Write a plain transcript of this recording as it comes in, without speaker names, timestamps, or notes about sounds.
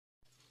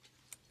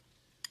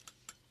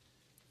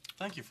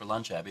Thank you for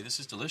lunch, Abby. This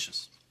is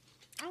delicious.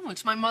 Oh,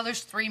 it's my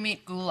mother's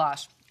 3-meat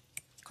goulash.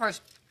 Of course,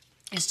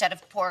 instead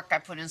of pork, I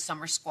put in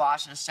summer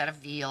squash, and instead of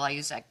veal, I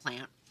use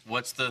eggplant.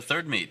 What's the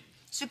third meat?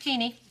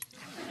 Zucchini.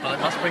 Well, it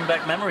must bring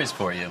back memories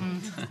for you.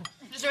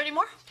 Is there any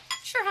more?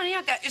 Sure, honey,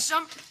 I'll get you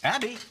some.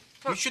 Abby,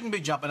 you shouldn't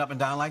be jumping up and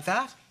down like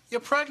that.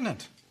 You're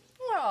pregnant.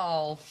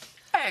 Well,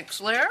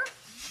 thanks, Lair.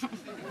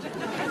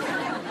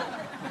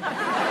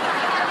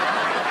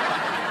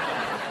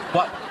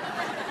 What?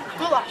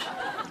 Goulash.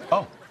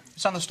 Oh,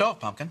 it's on the stove,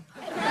 Pumpkin.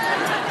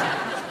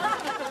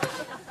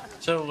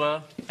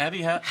 So,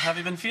 Abby, how have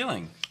you been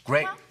feeling?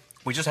 Great.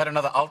 We just had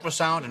another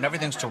ultrasound, and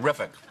everything's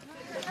terrific.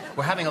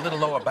 We're having a little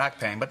lower back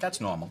pain, but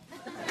that's normal.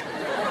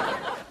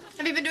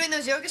 Have you been doing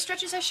those yoga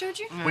stretches I showed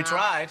you? We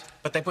tried,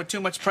 but they put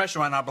too much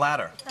pressure on our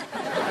bladder.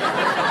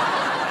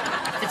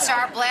 If it's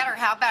our bladder,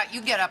 how about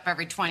you get up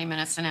every 20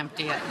 minutes and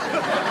empty it?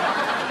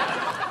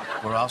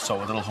 We're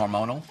also a little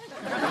hormonal,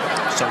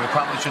 so we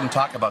probably shouldn't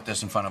talk about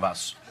this in front of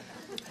us.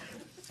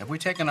 Have we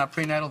taken our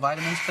prenatal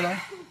vitamins today?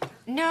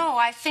 No,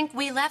 I think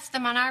we left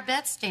them on our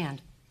bedstand.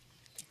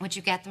 Would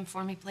you get them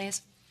for me,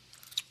 please?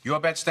 Your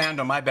bedstand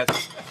or my bed?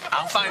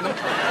 I'll find them.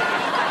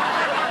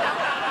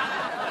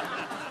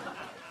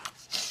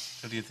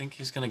 So do you think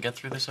he's going to get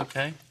through this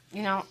okay?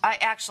 You know, I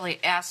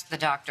actually asked the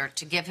doctor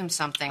to give him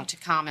something to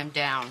calm him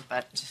down,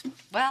 but,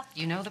 well,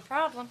 you know the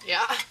problem.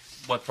 Yeah.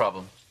 What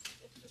problem?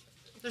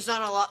 There's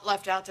not a lot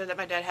left out there that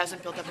my dad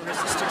hasn't built up a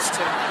resistance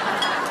to.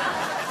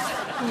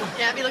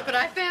 Abby, look what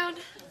I found.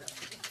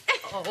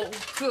 Oh,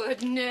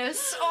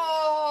 goodness.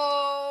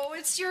 Oh,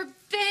 it's your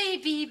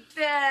baby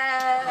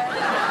bed.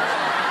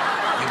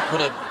 You put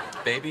a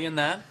baby in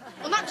that?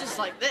 Well, not just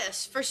like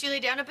this. First you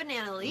lay down a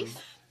banana leaf,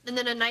 and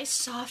then a nice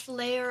soft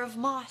layer of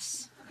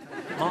moss.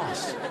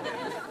 Moss.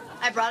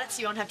 I brought it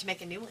so you won't have to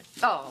make a new one.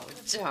 Oh,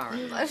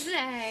 Dharma,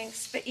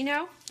 thanks. But, you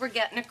know, we're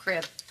getting a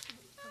crib.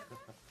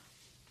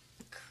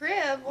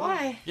 Crib?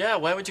 Why? Yeah,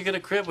 why would you get a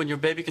crib when your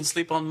baby can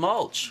sleep on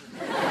mulch?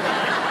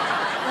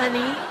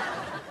 Honey,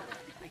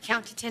 I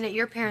count to 10 at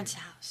your parents'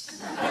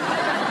 house.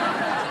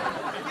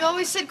 You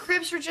always said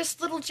cribs were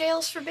just little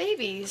jails for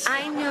babies.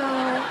 I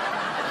know.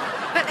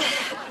 But,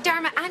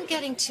 Dharma, I'm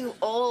getting too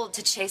old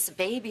to chase a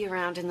baby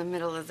around in the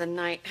middle of the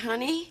night,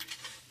 honey.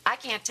 I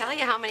can't tell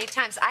you how many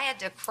times I had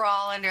to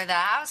crawl under the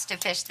house to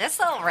fish this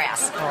little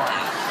rascal out.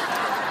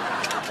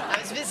 I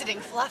was visiting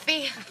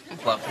Fluffy.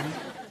 Fluffy?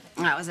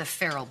 That was a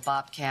feral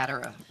bobcat or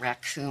a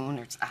raccoon.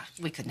 Or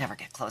we could never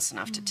get close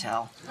enough to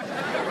tell.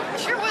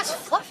 Sure was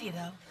Fluffy,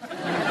 though.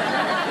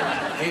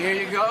 Here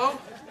you go.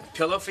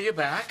 Pillow for your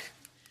back,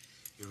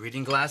 your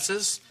reading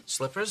glasses,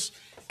 slippers,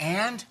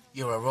 and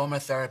your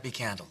aromatherapy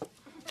candle.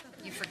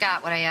 You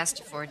forgot what I asked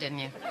you for, didn't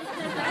you?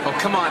 Oh,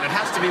 come on. It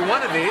has to be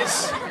one of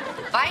these.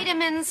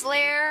 Vitamins,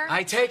 Lair.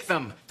 I take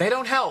them. They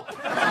don't help.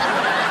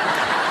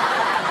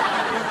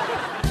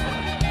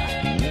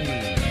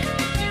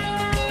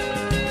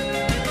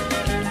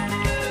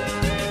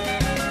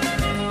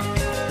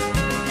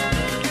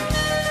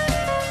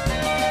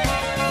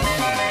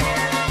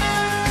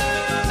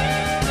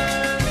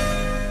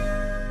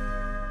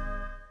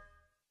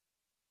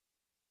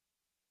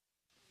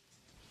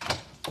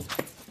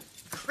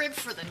 Crib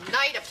for the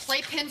night, a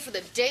playpen for the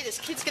day. This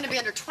kid's gonna be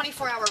under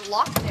 24-hour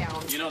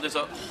lockdown. You know, there's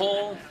a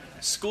whole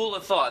school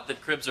of thought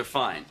that cribs are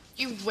fine.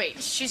 You wait.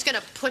 She's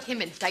gonna put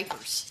him in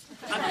diapers.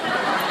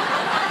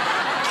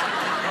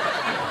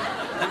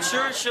 I'm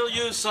sure she'll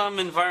use some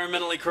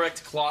environmentally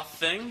correct cloth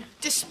thing.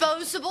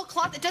 Disposable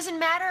cloth. It doesn't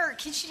matter.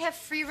 Kids should have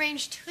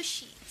free-range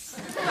tushies.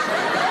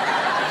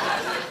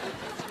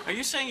 Are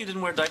you saying you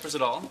didn't wear diapers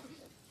at all?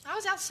 I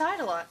was outside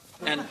a lot.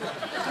 And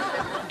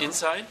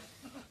inside?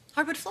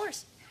 Hardwood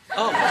floors.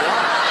 Oh, God.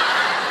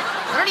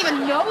 I don't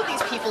even know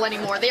these people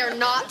anymore. They are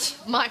not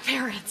my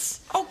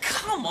parents. Oh,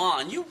 come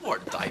on. You wore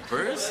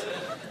diapers.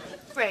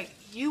 Greg,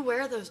 you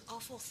wear those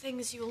awful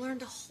things, you learn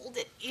to hold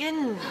it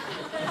in.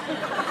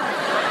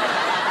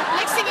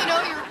 Next thing you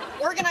know, you're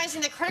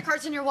organizing the credit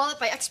cards in your wallet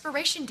by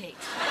expiration date.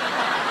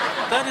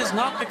 That is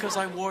not because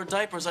I wore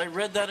diapers. I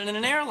read that in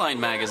an airline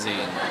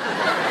magazine.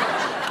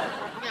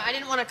 Yeah, I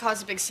didn't want to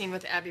cause a big scene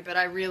with Abby, but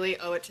I really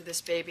owe it to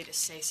this baby to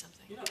say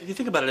something. You know, if you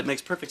think about it, it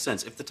makes perfect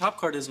sense. If the top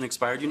card isn't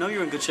expired, you know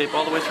you're in good shape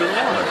all the way through the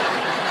mailer.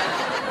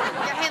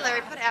 Yeah, hey,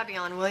 Larry, put Abby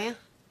on, will you?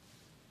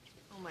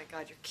 Oh, my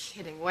God, you're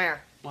kidding.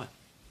 Where? What?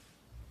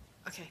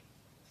 Okay.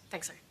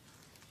 Thanks, Larry.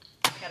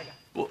 I gotta go.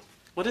 Well,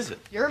 what is it?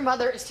 Your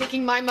mother is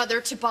taking my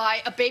mother to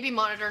buy a baby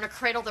monitor and a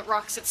cradle that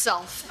rocks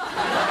itself.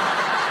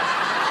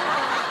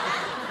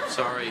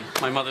 Sorry,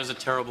 my mother's a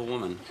terrible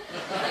woman.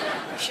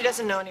 She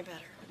doesn't know any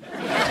better.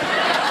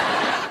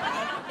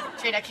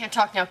 Jade, I can't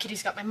talk now.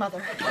 Kitty's got my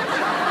mother.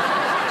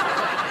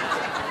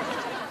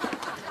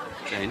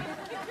 Jane,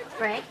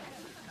 Greg?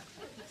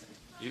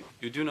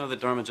 you do know that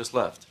Dharma just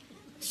left.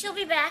 She'll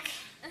be back.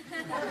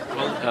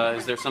 Well,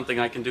 is there something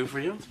I can do for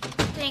you?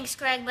 Thanks,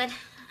 Greg, but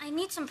I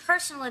need some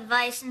personal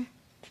advice, and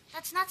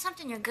that's not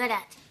something you're good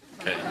at.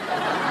 Okay.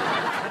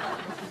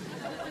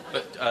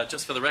 But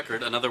just for the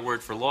record, another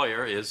word for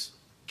lawyer is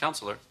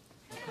counselor.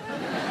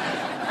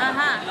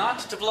 Uh-huh. Not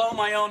to blow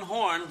my own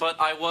horn, but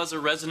I was a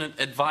resident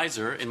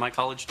advisor in my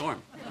college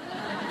dorm.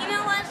 You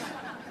know what?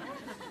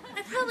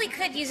 I probably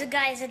could use a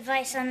guy's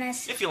advice on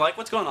this. If you like,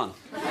 what's going on?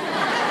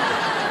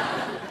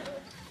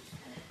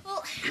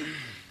 Well,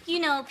 you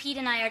know Pete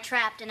and I are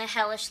trapped in a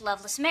hellish,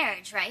 loveless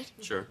marriage, right?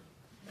 Sure.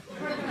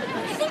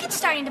 I think it's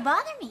starting to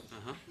bother me.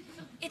 Uh-huh.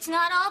 It's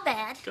not all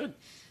bad. Good.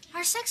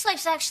 Our sex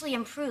life's actually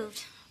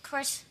improved. Of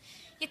course,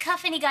 you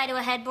cuff any guy to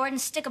a headboard and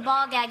stick a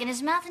ball gag in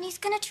his mouth, and he's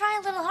gonna try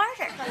a little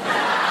harder.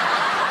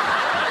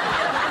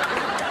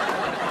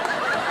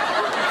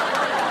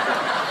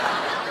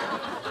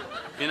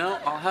 You know,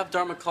 I'll have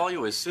Dharma call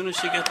you as soon as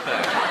she gets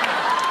back.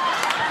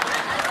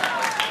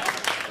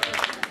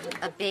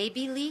 A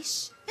baby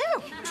leash?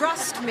 Oh,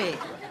 trust me.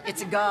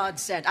 It's a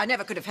godsend. I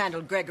never could have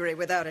handled Gregory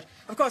without it.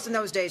 Of course, in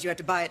those days, you had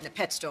to buy it in a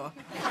pet store.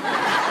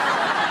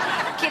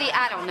 Kitty,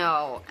 I don't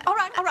know. All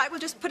right. We'll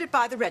just put it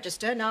by the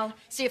register, and I'll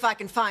see if I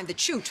can find the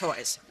chew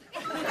toys.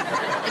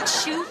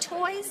 The chew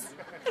toys?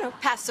 You know,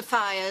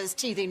 pacifiers,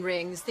 teething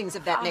rings, things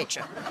of that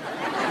nature.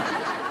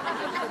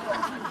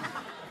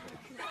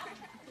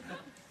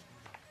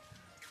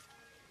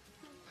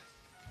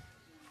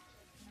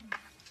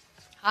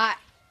 Hi.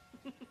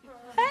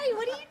 Hey,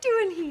 what are you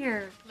doing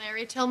here?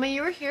 Larry told me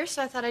you were here,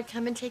 so I thought I'd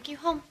come and take you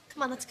home.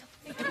 Come on, let's go.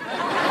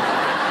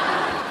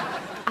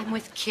 I'm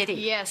with Kitty.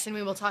 Yes, and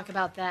we will talk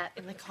about that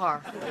in the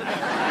car.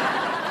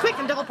 Quick,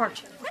 I'm double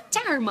parked.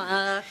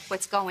 Dharma,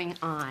 what's going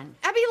on?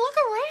 Abby, look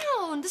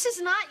around. This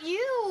is not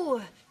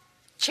you.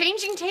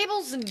 Changing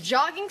tables and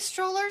jogging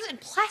strollers and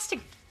plastic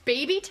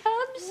baby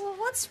tubs? Well,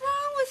 what's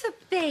wrong with a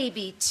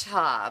baby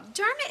tub?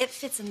 Dharma, it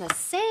fits in the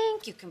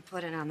sink. You can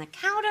put it on the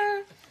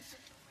counter.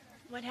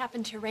 What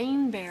happened to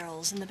rain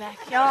barrels in the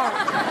backyard?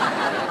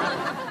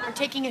 Or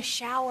taking a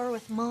shower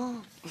with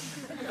Mom?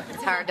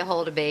 It's hard to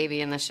hold a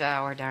baby in the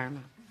shower, Dharma.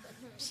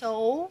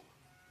 So?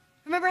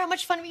 Remember how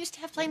much fun we used to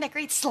have playing that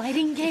great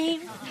sliding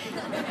game?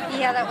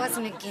 Yeah, that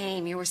wasn't a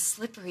game. You were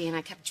slippery and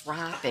I kept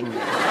dropping you. So?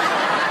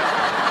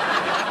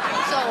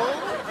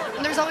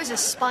 And there's always a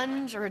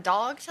sponge or a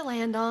dog to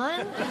land on.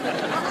 It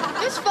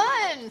was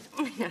fun.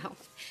 You know,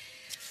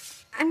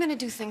 I'm gonna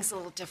do things a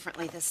little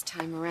differently this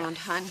time around,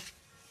 hon.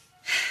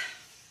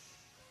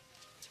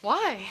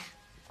 Why?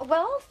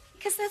 Well,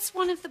 because that's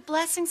one of the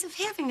blessings of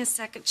having a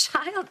second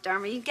child,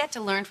 Dharma. You get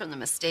to learn from the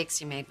mistakes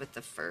you made with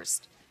the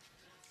first.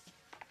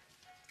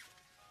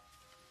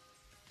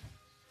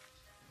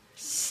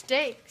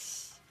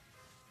 Mistakes?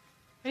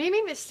 What do you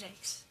mean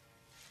mistakes?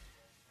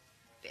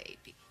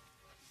 Baby.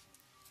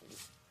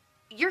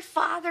 Your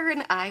father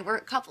and I were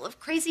a couple of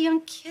crazy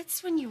young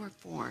kids when you were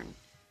born.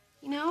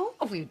 You know?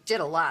 Oh, we did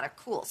a lot of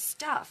cool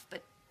stuff,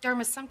 but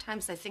Dharma,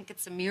 sometimes I think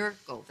it's a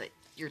miracle that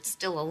you're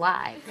still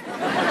alive.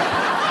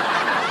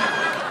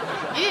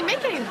 You didn't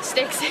make any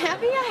mistakes,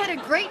 Abby. I had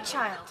a great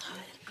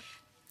childhood.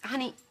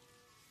 Honey,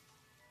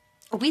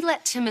 we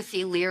let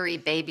Timothy Leary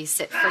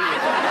babysit for you.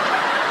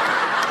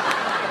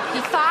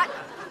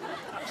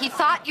 He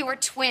thought you were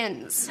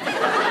twins. We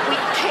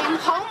came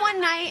home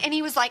one night and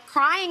he was like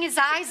crying his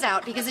eyes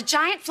out because a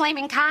giant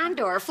flaming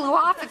condor flew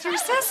off with your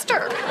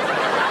sister.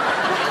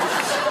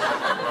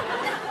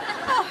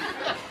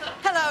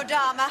 Hello,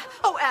 Dharma.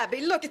 Oh, Abby,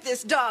 look at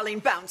this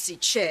darling bouncy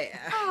chair.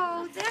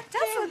 Oh, that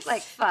does look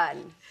like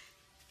fun.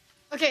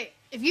 Okay,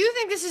 if you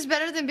think this is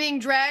better than being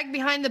dragged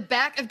behind the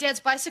back of Dad's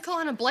bicycle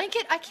on a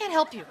blanket, I can't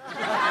help you.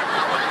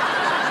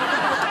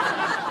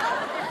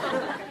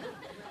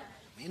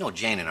 You know,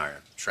 Jane and I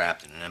are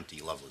trapped in an empty,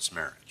 loveless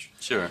marriage.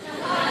 Sure.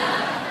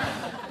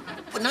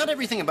 But not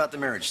everything about the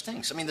marriage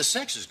stinks. I mean, the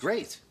sex is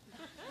great.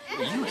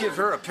 You give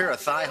her a pair of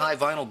thigh-high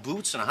vinyl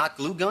boots and a hot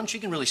glue gun, she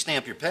can really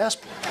stamp your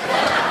passport.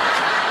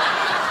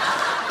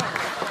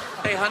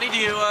 Hey, honey, do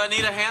you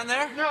need a hand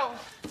there? No.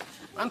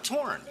 I'm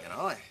torn, you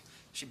know.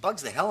 She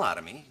bugs the hell out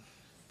of me.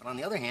 But on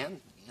the other hand,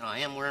 you know, I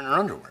am wearing her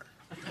underwear.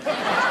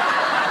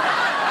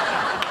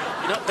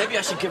 You know, maybe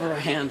I should give her a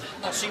hand.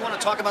 So you want to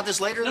talk about this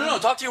later? No,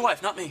 talk to your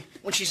wife, not me.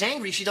 When she's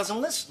angry, she doesn't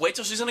listen. Wait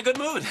till she's in a good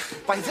mood.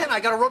 By then, I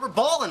got a rubber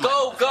ball in my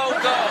Go.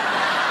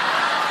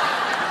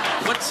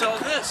 What's all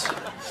this?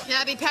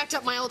 Abby packed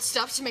up my old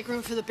stuff to make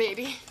room for the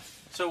baby.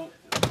 So,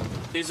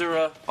 these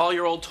are all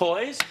your old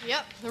toys?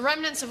 Yep, the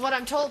remnants of what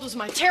I'm told was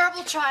my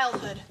terrible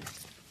childhood.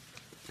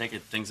 Take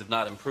it things have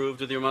not improved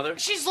with your mother?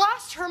 She's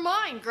lost her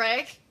mind,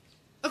 Greg.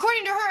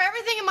 According to her,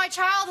 everything in my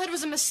childhood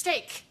was a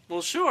mistake.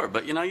 Well, sure,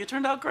 but you know, you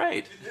turned out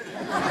great.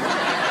 Is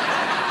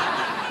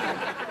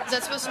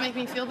that supposed to make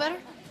me feel better?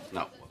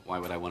 No, why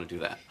would I want to do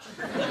that?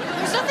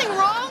 There's nothing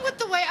wrong with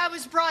the way I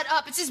was brought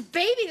up. It's his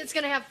baby that's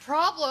gonna have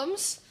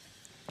problems.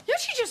 You know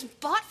what she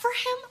just bought for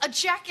him? A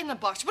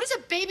Jack-in-the-Box. What does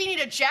a baby need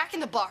a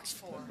Jack-in-the-Box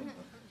for?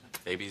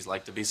 Babies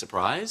like to be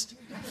surprised?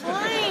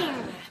 Fine.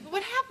 But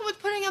what happened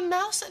with putting a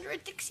mouse under a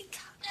Dixie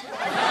cup?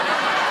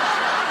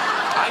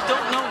 I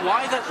don't know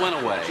why that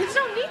went away. Kids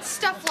don't need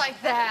stuff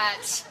like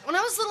that. When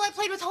I was little, I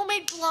played with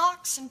homemade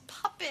blocks and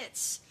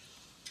puppets.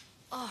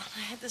 Oh, I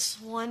had this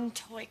one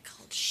toy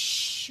called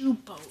Shoe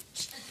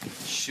Boat.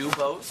 Shoe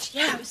boat?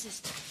 Yeah, it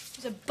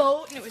was a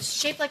boat, and it was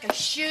shaped like a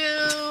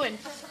shoe, and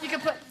you could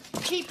put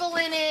people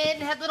in it,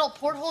 and it had little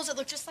portholes that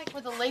looked just like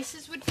where the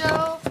laces would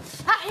go.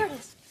 Ah, here it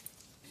is.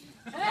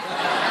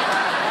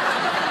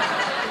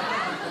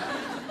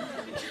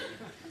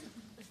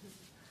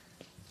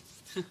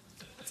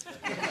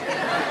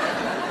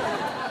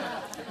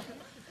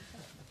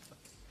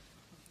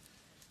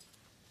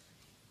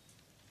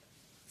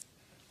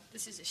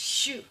 This is a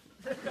shoe.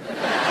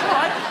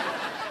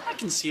 I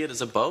can see it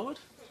as a boat.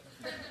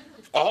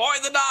 Ahoy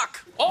the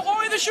dock!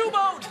 Ahoy the shoe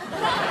boat!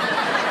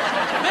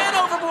 Man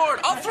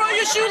overboard! I'll throw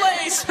you a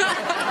shoelace!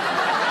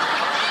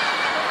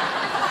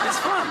 It's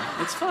fun.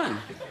 It's fun.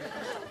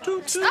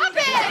 Toot, toot. Stop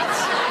it!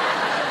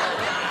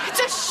 It's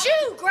a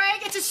shoe,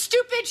 Greg. It's a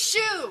stupid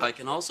shoe. I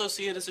can also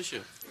see it as a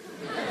shoe.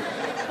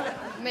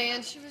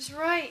 Man, she was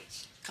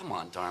right. Come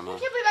on, Dharma. I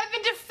can't believe I've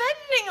been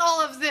defending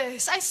all of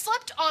this. I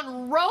slept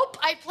on rope,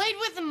 I played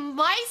with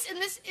mice, and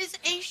this is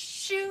a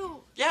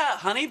shoe. Yeah,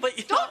 honey, but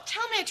you Don't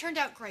tell me I turned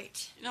out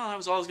great. I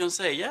was always going to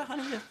say, yeah,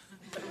 honey, yeah.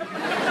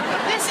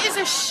 This is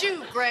a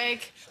shoe,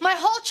 Greg. My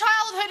whole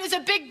childhood is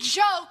a big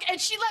joke,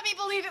 and she let me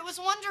believe it was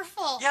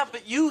wonderful. Yeah,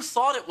 but you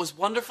thought it was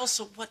wonderful,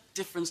 so what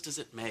difference does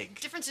it make?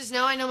 The difference is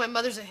now I know my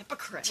mother's a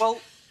hypocrite. Well,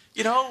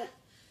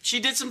 she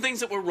did some things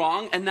that were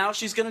wrong, and now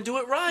she's going to do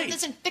it right. It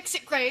doesn't fix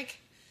it, Greg.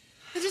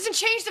 It doesn't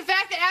change the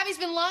fact that Abby's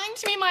been lying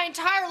to me my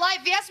entire life.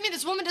 If you ask me,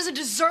 this woman doesn't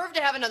deserve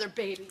to have another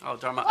baby. Oh,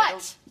 Dharma, What? I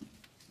don't...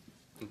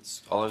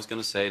 That's all I was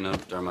going to say. No,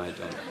 Dharma, I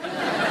don't.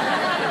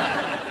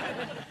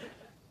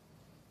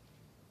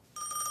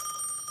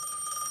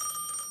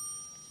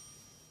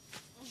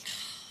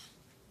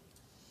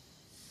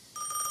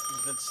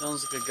 If it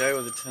sounds like a guy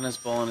with a tennis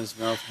ball in his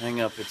mouth,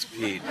 hang up, it's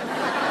Pete.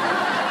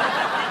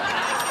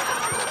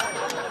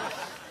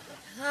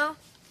 Hello?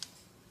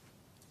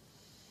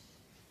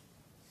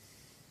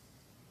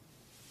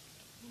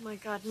 Oh my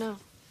God, no.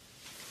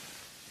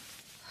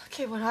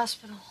 Okay, what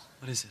hospital?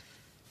 What is it?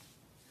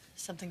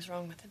 Something's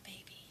wrong with the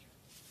baby.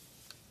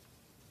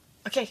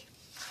 Okay,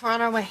 we're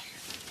on our way.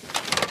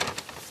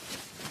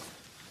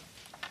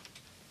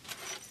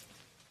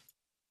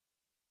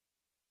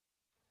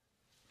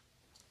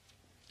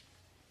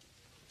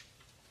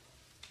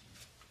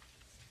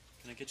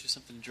 Can I get you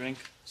something to drink?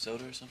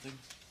 Soda or something?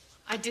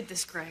 I did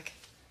this, Greg.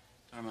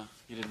 Dharma,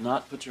 you did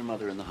not put your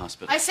mother in the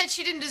hospital. I said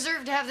she didn't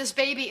deserve to have this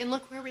baby, and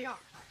look where we are.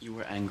 You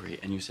were angry,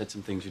 and you said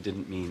some things you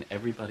didn't mean.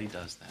 Everybody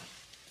does that.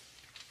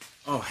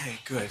 Oh, hey,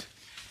 good.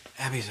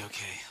 Abby's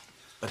okay.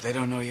 But they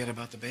don't know yet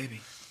about the baby.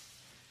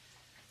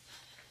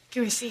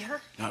 Can we see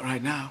her? Not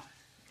right now.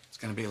 It's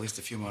gonna be at least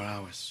a few more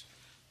hours.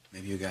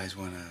 Maybe you guys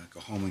wanna go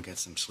home and get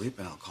some sleep,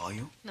 and I'll call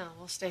you? No,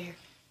 we'll stay here.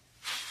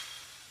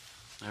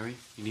 Larry,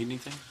 you need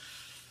anything?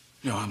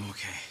 No, I'm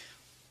okay.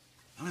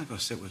 I'm gonna go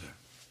sit with her.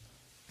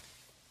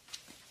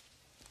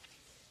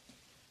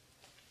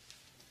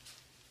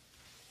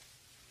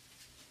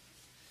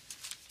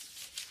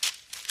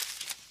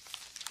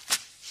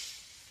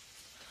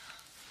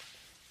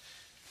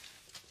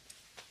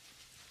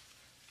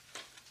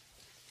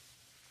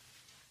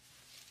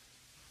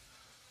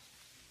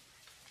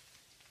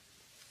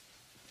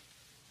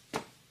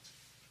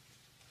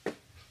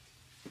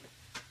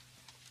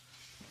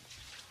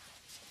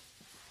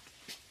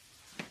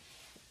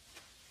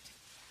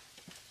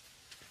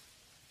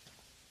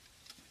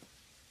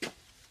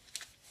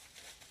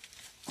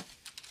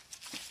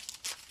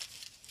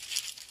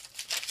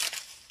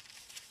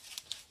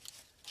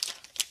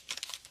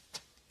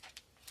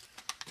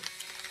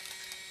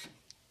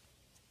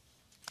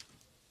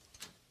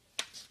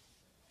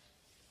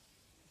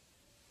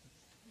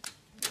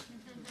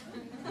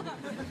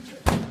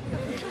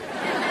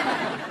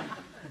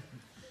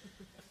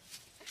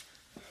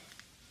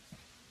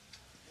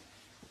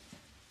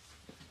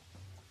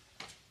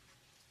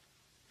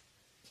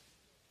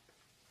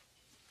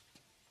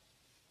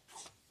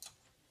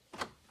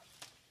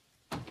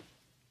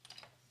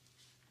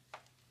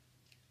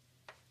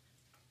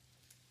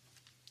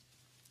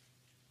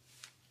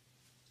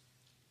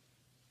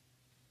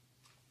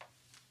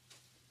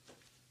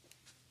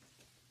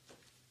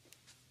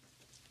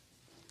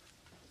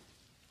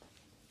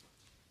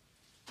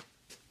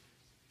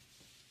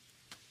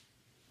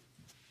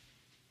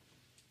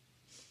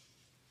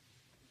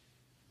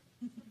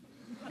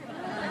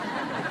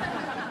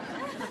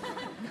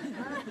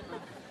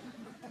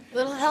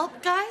 Little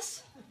help,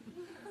 guys?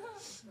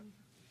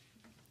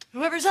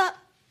 Whoever's up.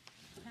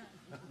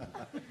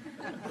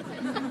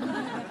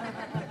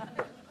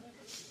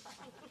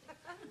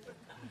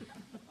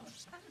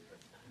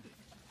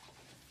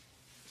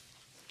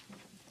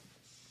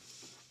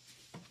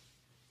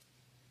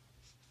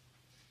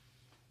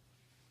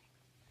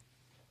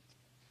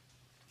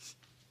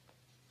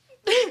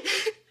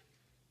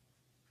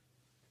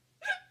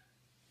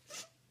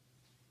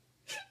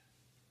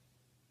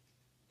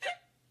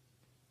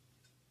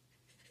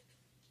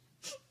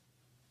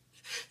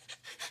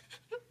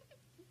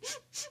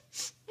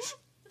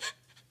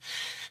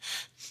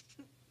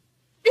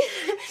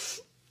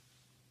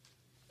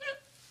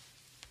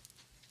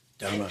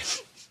 Dharma.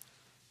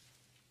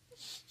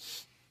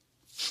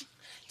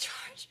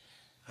 George,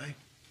 Hi. I'm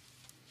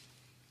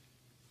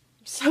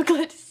so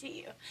glad to see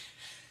you.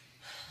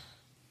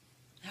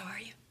 How are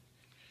you?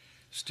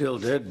 Still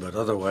dead, but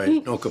otherwise,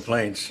 no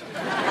complaints.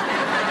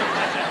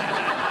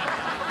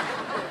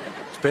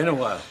 It's been a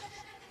while.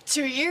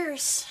 2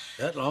 years.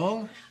 That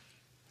long?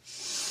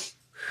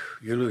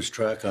 You lose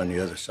track on the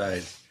other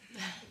side.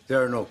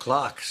 There are no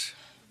clocks.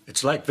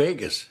 It's like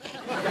Vegas.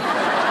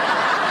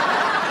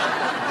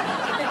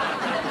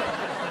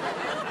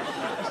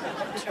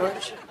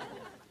 George,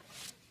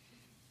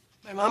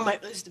 my mom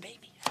might lose the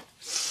baby.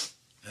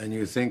 And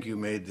you think you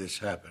made this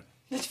happen?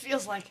 It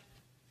feels like.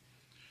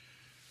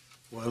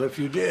 Well, if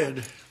you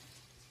did,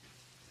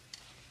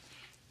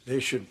 they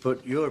should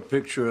put your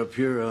picture up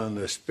here on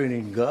the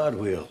spinning God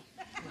wheel.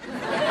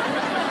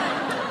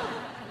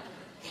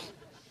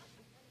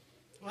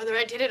 Whether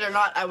I did it or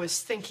not, I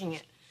was thinking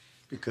it.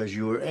 Because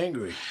you were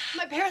angry.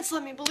 My parents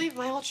let me believe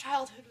my whole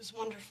childhood was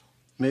wonderful.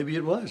 Maybe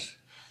it was.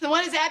 The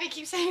one, as Abby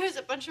keeps saying, was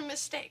a bunch of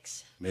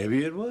mistakes.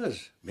 Maybe it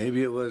was.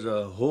 Maybe it was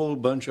a whole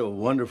bunch of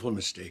wonderful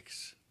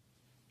mistakes.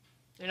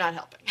 They're not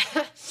helping.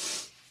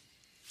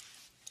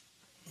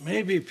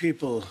 Maybe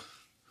people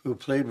who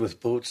played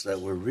with boats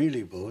that were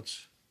really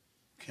boats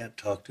can't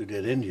talk to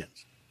dead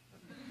Indians.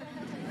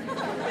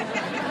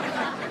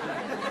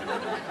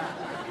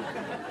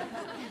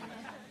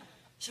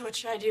 So what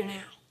should I do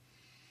now?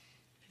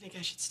 I think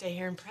I should stay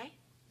here and pray?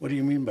 What do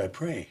you mean by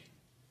pray?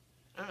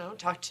 I don't know,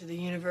 talk to the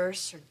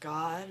universe or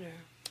God or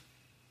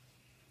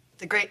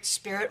the Great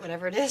Spirit,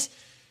 whatever it is.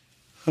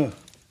 Huh.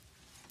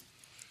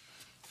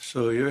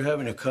 So you're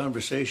having a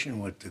conversation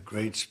with the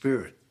Great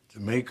Spirit, the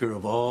maker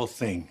of all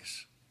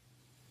things.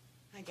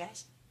 I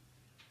guess.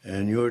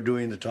 And you're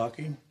doing the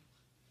talking?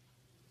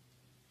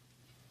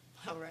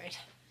 All right.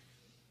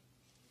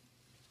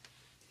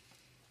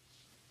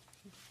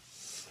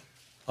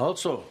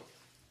 Also,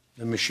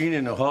 the machine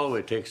in the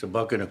hallway takes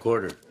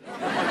 $1.25.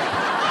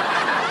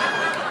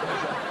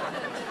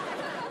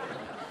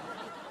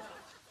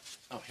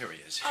 Oh, here he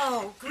is.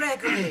 Oh,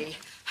 Gregory.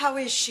 How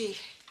is she?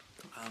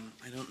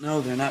 I don't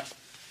know. They're not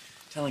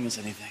telling us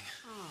anything.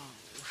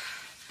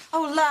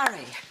 Oh,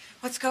 Larry.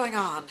 What's going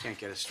on? Can't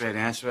get a straight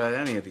answer out of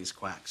any of these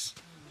quacks.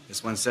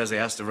 This one says he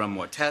has to run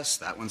more tests.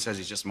 That one says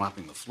he's just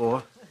mopping the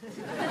floor.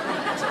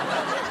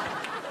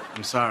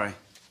 I'm sorry.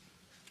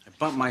 I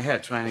bumped my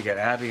head trying to get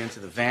Abby into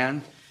the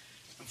van.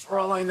 And for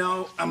all I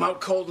know, I'm out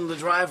cold in the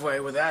driveway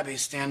with Abby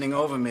standing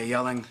over me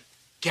yelling,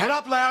 "Get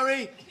up,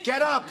 Larry!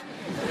 Get up!"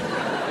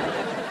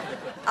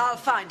 I'll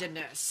find a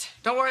nurse.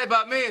 Don't worry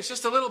about me. It's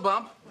just a little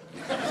bump.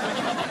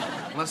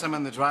 Unless I'm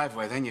in the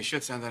driveway, then you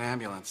should send an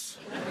ambulance.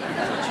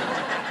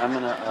 I'm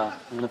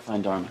gonna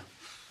find Dharma.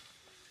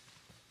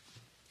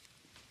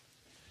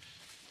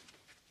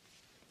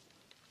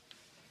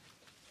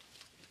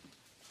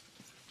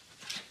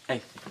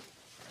 Hey.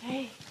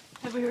 Hey,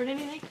 have we heard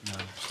anything? No,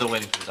 still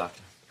waiting for the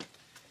doctor.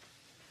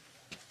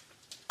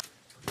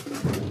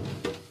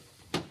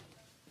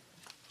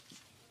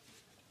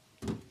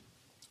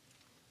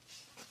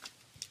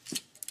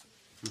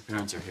 Your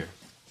parents are here.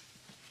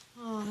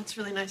 Oh, that's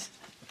really nice.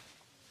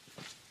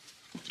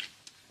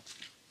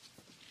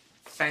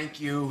 Thank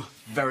you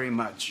very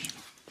much.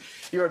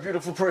 You're a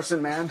beautiful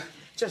person, man.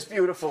 Just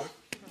beautiful.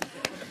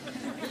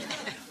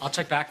 I'll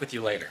check back with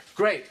you later.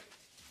 Great.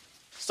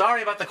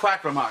 Sorry about the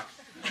quack remark.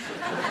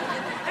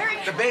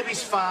 The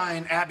baby's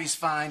fine, Abby's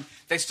fine.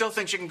 They still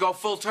think she can go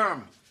full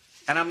term.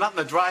 And I'm not in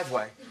the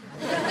driveway.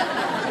 You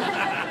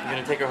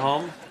gonna take her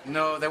home?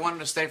 No, they wanted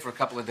to stay for a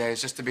couple of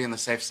days just to be on the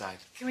safe side.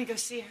 Can we go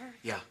see her?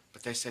 Yeah,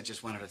 but they said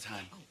just one at a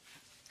time.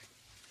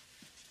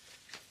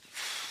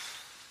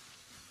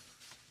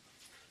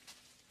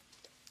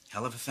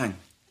 Hell of a thing.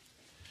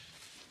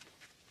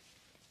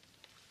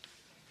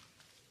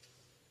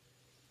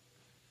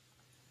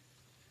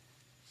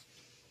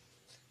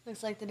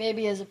 Looks like the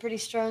baby has a pretty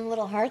strong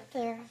little heart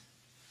there.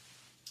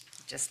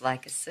 Just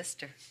like his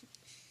sister.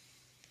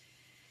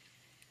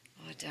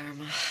 Oh,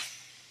 Dharma.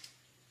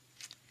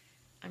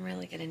 I'm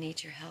really gonna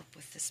need your help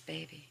with this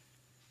baby.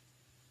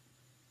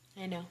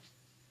 I know.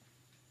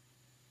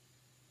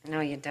 No,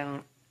 you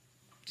don't.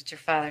 Did your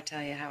father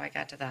tell you how I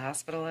got to the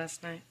hospital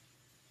last night?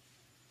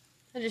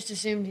 I just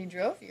assumed he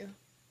drove you.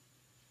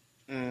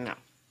 No.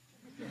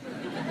 You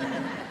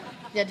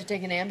had to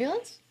take an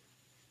ambulance?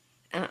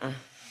 Uh-uh.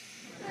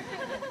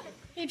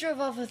 He drove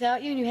off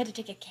without you and you had to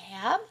take a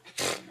cab?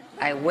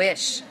 I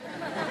wish.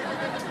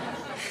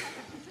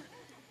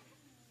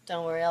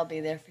 Don't worry, I'll be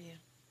there for you.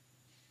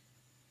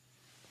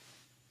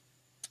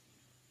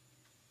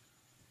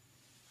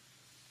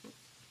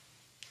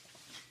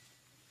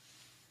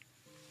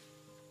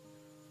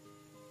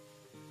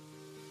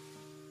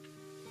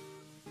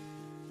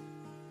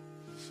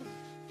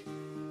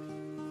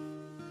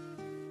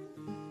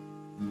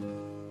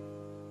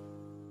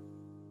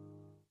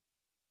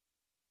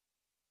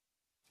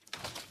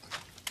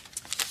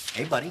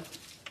 Hey, buddy.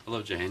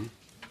 Hello, Jane.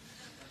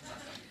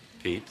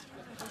 Pete.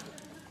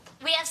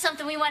 We have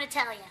something we want to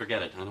tell you.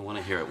 Forget it. I don't want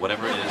to hear it.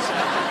 Whatever it is.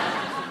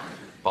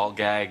 ball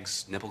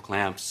gags, nipple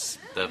clamps,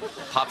 the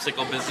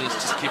popsicle business.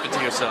 Just keep it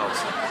to yourselves.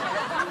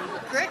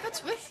 Greg,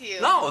 what's with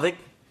you? No,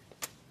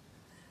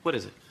 what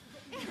is it?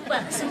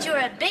 Well, since you're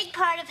a big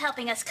part of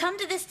helping us come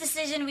to this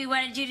decision, we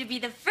wanted you to be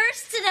the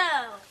first to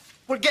know.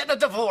 We're getting a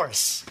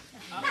divorce.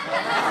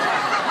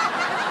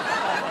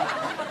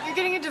 You're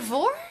getting a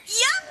divorce?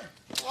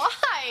 Yep.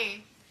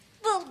 Why?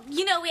 Well,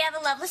 you know we have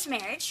a loveless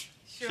marriage.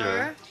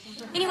 Sure.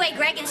 Anyway,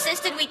 Greg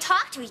insisted we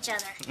talk to each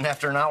other. And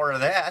after an hour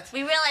of that,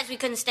 We realized we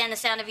couldn't stand the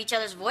sound of each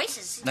other's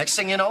voices. next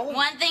thing you know,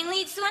 One thing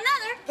leads to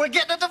another. we're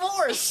getting a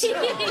divorce.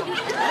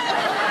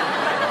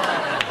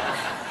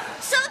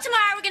 So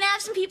tomorrow we're gonna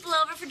have some people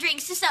over for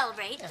drinks to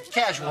celebrate.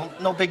 Casual,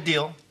 no big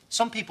deal.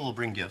 Some people will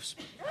bring gifts.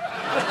 We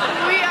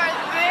are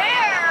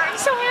there. I'm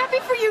so happy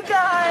for you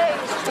guys.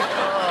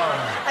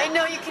 I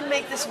know you can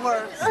make this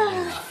work.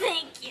 Oh,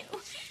 thank you.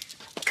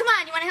 Come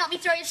on, you wanna help me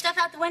throw your stuff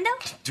out the window?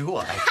 Do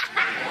I?